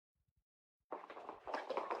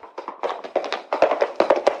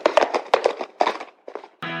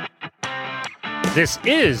This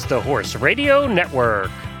is the Horse Radio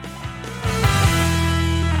Network.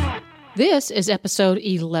 This is episode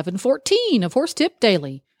 1114 of Horse Tip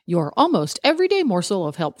Daily, your almost everyday morsel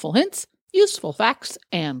of helpful hints, useful facts,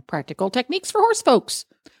 and practical techniques for horse folks.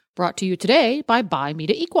 Brought to you today by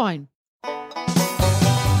Bimeda Equine.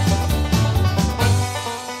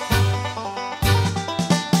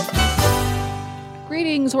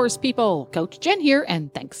 Greetings, horse people. Coach Jen here,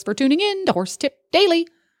 and thanks for tuning in to Horse Tip Daily.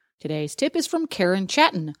 Today's tip is from Karen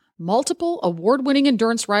Chaton, multiple award-winning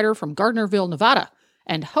endurance rider from Gardnerville, Nevada,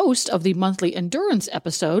 and host of the monthly endurance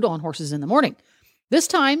episode on Horses in the Morning. This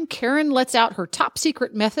time, Karen lets out her top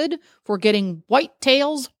secret method for getting white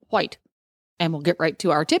tails white. And we'll get right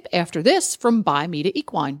to our tip after this from Bimeda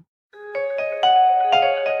Equine.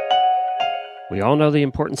 We all know the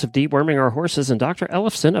importance of deworming our horses, and Dr.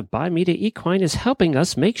 Ellefson of Bimeda Equine is helping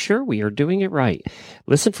us make sure we are doing it right.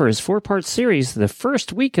 Listen for his 4-part series the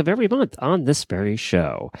first week of every month on this very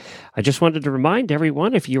show. I just wanted to remind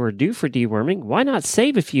everyone, if you are due for deworming, why not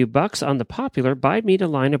save a few bucks on the popular Bimeda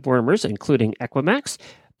line of wormers, including Equimax,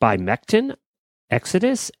 Bimectin,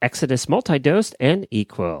 Exodus, Exodus Multidose, and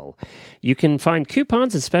Equil. You can find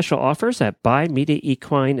coupons and special offers at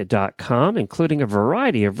BimedaEquine.com, including a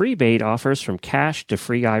variety of rebate offers from cash to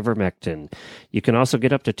free ivermectin. You can also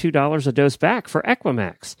get up to $2 a dose back for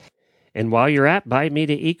Equimax. And while you're at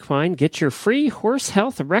Bimeda Equine, get your free horse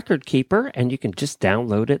health record keeper, and you can just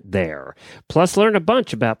download it there. Plus, learn a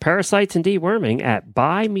bunch about parasites and deworming at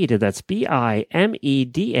Bimeda, that's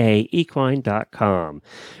Bimeda, equine.com.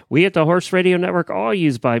 We at the Horse Radio Network all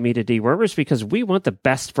use Bimeda dewormers because we want the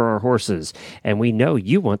best for our horses, and we know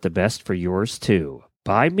you want the best for yours too.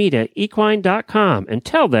 BimedaEquine.com, and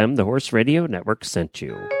tell them the Horse Radio Network sent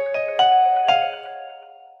you.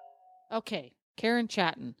 Okay, Karen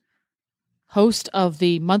Chaton, host of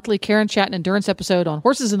the monthly Karen Chaton Endurance episode on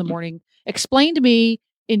Horses in the Morning, explain to me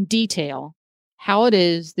in detail how it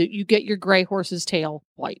is that you get your gray horse's tail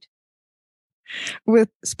white. With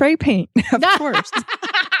spray paint, of course.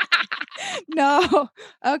 No.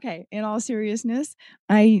 Okay. In all seriousness,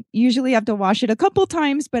 I usually have to wash it a couple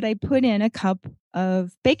times, but I put in a cup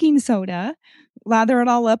of baking soda, lather it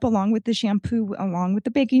all up along with the shampoo, along with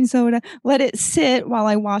the baking soda, let it sit while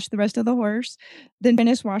I wash the rest of the horse, then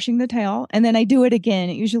finish washing the tail. And then I do it again.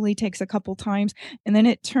 It usually takes a couple times. And then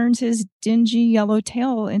it turns his dingy yellow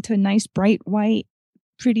tail into a nice, bright, white,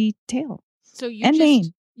 pretty tail. So do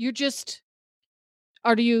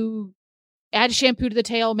you add shampoo to the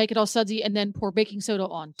tail, make it all sudsy, and then pour baking soda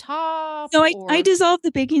on top? No, I dissolve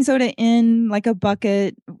the baking soda in like a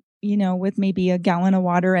bucket, with maybe a gallon of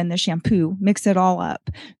water and the shampoo, mix it all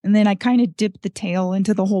up. And then I kind of dip the tail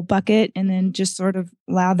into the whole bucket and then just sort of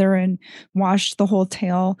lather and wash the whole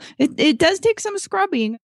tail. It does take some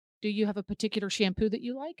scrubbing. Do you have a particular shampoo that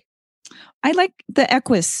you like? I like the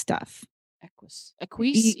Equus stuff. Equus,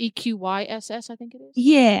 Equyss, I think it is.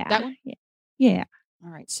 Yeah. That one? Yeah.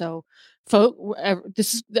 All right. So,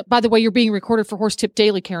 this is, by the way, you're being recorded for Horse Tip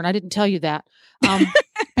Daily, Karen. I didn't tell you that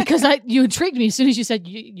because you intrigued me as soon as you said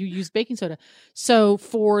you use baking soda. So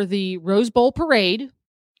for the Rose Bowl parade,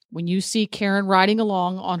 when you see Karen riding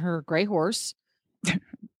along on her gray horse,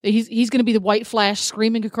 he's going to be the white flash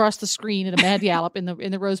screaming across the screen at a mad gallop in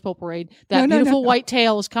the Rose Bowl parade. That beautiful white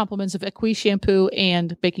tail is compliments of Equine shampoo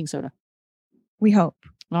and baking soda. We hope.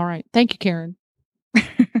 All right. Thank you, Karen.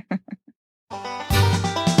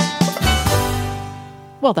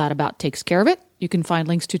 Well, that about takes care of it. You can find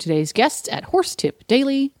links to today's guests at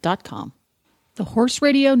horsetipdaily.com. The Horse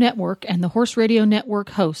Radio Network and the Horse Radio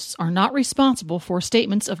Network hosts are not responsible for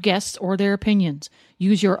statements of guests or their opinions.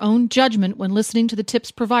 Use your own judgment when listening to the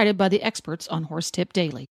tips provided by the experts on Horse Tip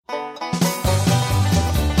Daily.